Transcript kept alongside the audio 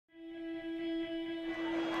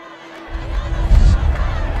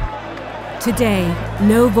Today,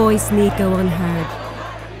 no voice need go unheard.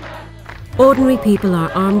 Ordinary people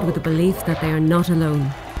are armed with the belief that they are not alone.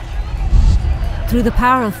 Through the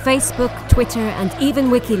power of Facebook, Twitter, and even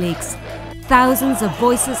WikiLeaks, thousands of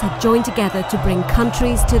voices have joined together to bring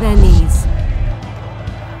countries to their knees.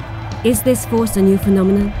 Is this force a new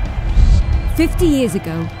phenomenon? 50 years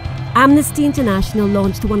ago, Amnesty International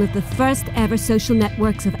launched one of the first ever social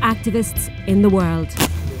networks of activists in the world.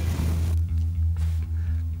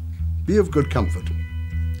 Be of good comfort.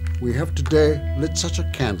 We have today lit such a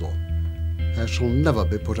candle as shall never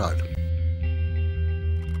be put out.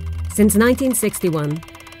 Since 1961,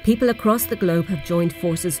 people across the globe have joined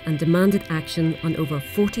forces and demanded action on over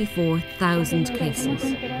 44,000 cases.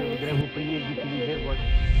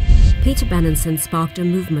 Peter Benenson sparked a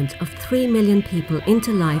movement of 3 million people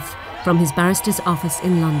into life from his barrister's office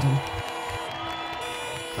in London.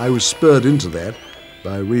 I was spurred into that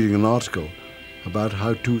by reading an article about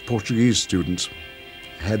how 2 Portuguese students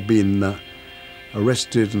had been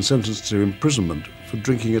arrested and sentenced to imprisonment for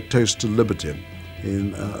drinking a toast to liberty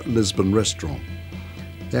in a Lisbon restaurant.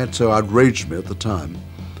 That so outraged me at the time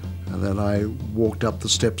that I walked up the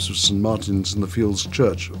steps of St. Martin's in the Fields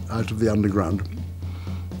Church out of the underground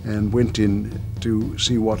and went in to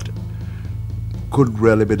see what could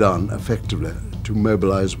really be done effectively to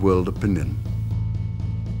mobilize world opinion.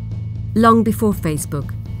 Long before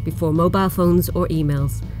Facebook, before mobile phones or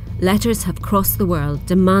emails, letters have crossed the world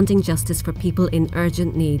demanding justice for people in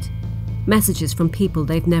urgent need. Messages from people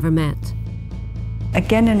they've never met.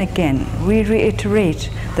 Again and again, we reiterate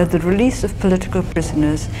that the release of political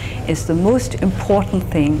prisoners is the most important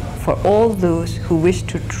thing for all those who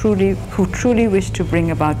truly wish to bring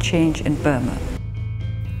about change in Burma.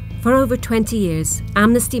 For over 20 years,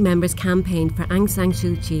 Amnesty members campaigned for Aung San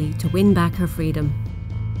Suu Kyi to win back her freedom.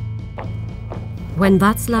 When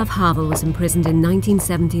Václav Havel was imprisoned in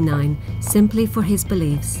 1979 simply for his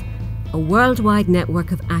beliefs, a worldwide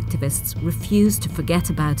network of activists refused to forget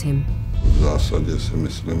about him. V zásadě si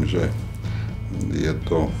myslím, že je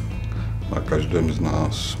to na každém z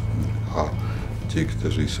nás a ti,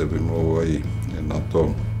 kteří se vymlouvají na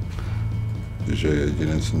to, že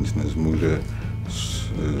jedinec nic nezmůže,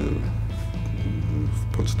 v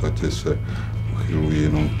podstatě se uchylují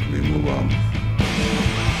jenom k výmluvám.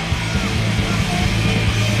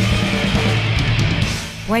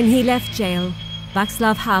 When he left jail,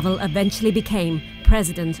 Václav Havel eventually became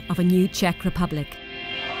president of a new Czech Republic.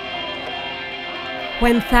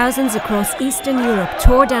 When thousands across Eastern Europe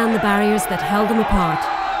tore down the barriers that held them apart,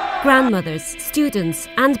 grandmothers, students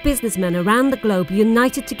and businessmen around the globe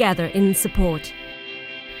united together in support.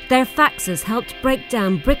 Their faxes helped break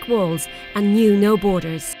down brick walls and knew no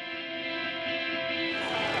borders.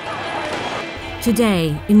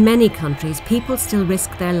 Today, in many countries, people still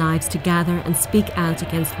risk their lives to gather and speak out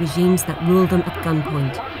against regimes that rule them at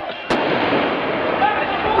gunpoint.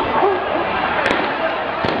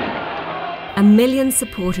 A million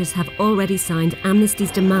supporters have already signed Amnesty's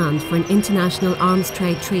demand for an international arms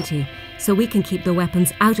trade treaty so we can keep the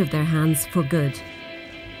weapons out of their hands for good.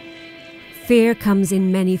 Fear comes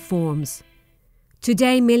in many forms.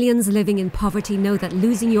 Today, millions living in poverty know that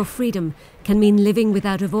losing your freedom can mean living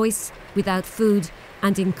without a voice, without food,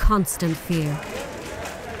 and in constant fear.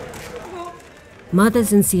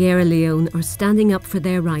 Mothers in Sierra Leone are standing up for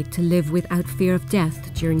their right to live without fear of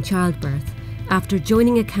death during childbirth, after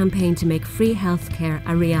joining a campaign to make free healthcare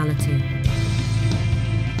a reality.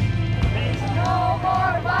 No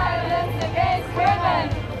more violence against women!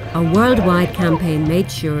 A worldwide campaign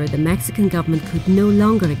made sure the Mexican government could no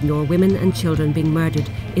longer ignore women and children being murdered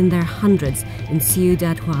in their hundreds in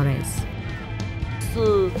Ciudad Juárez.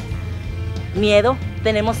 Su miedo,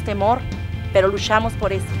 tenemos temor, pero luchamos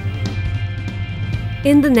por eso.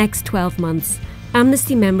 In the next 12 months,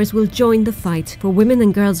 Amnesty members will join the fight for women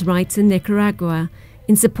and girls' rights in Nicaragua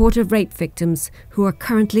in support of rape victims who are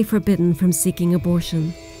currently forbidden from seeking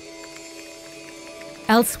abortion.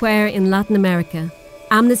 Elsewhere in Latin America,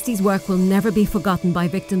 Amnesty's work will never be forgotten by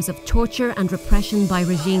victims of torture and repression by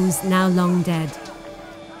regimes now long dead.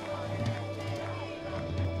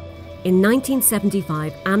 In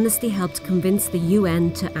 1975, Amnesty helped convince the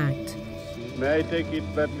UN to act. May I take it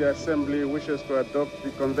that the Assembly wishes to adopt the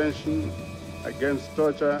Convention against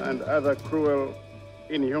torture and other cruel,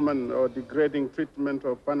 inhuman or degrading treatment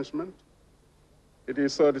or punishment? It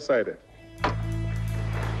is so decided.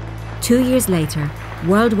 2 years later,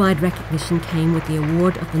 worldwide recognition came with the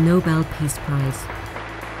award of the Nobel Peace Prize.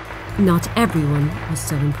 Not everyone was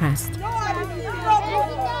so impressed.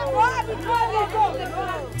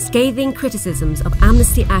 Scathing criticisms of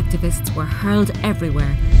Amnesty activists were hurled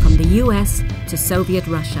everywhere, from the US to Soviet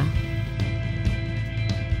Russia.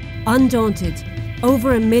 Undaunted,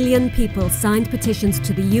 over 1 million people signed petitions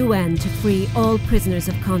to the UN to free all prisoners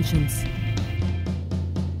of conscience.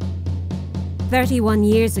 31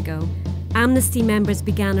 years ago, Amnesty members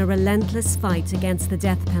began a relentless fight against the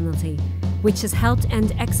death penalty, which has helped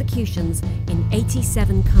end executions in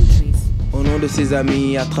 87 countries. Au nom de ses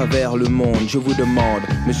amis à travers le monde, je vous demande,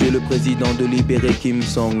 Monsieur le Président, de libérer Kim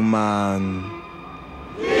Song-man.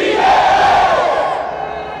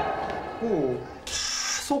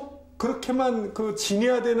 계속 그렇게만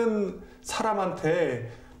지내야 되는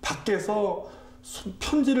사람한테 밖에서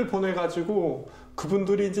편지를 보내가지고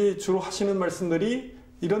그분들이 이제 주로 하시는 말씀들이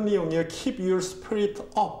이런 내용이에요. Keep your spirit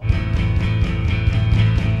up.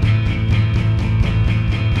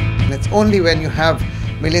 It's only when you have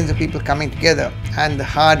millions of people coming together and the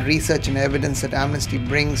hard research and evidence that Amnesty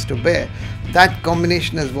brings to bear, that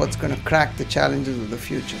combination is what's going to crack the challenges of the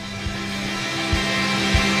future.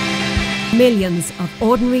 Millions of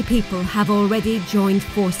ordinary people have already joined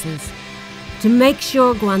forces to make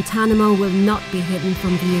sure Guantanamo will not be hidden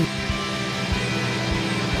from view.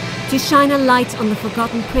 To shine a light on the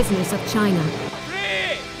forgotten prisoners of China.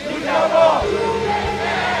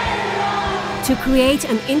 To create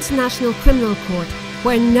an international criminal court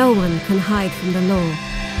where no one can hide from the law.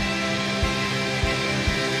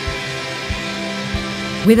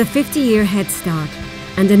 With a 50-year head start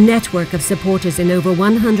and a network of supporters in over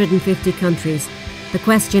 150 countries, the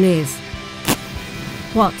question is,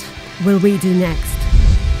 what will we do next?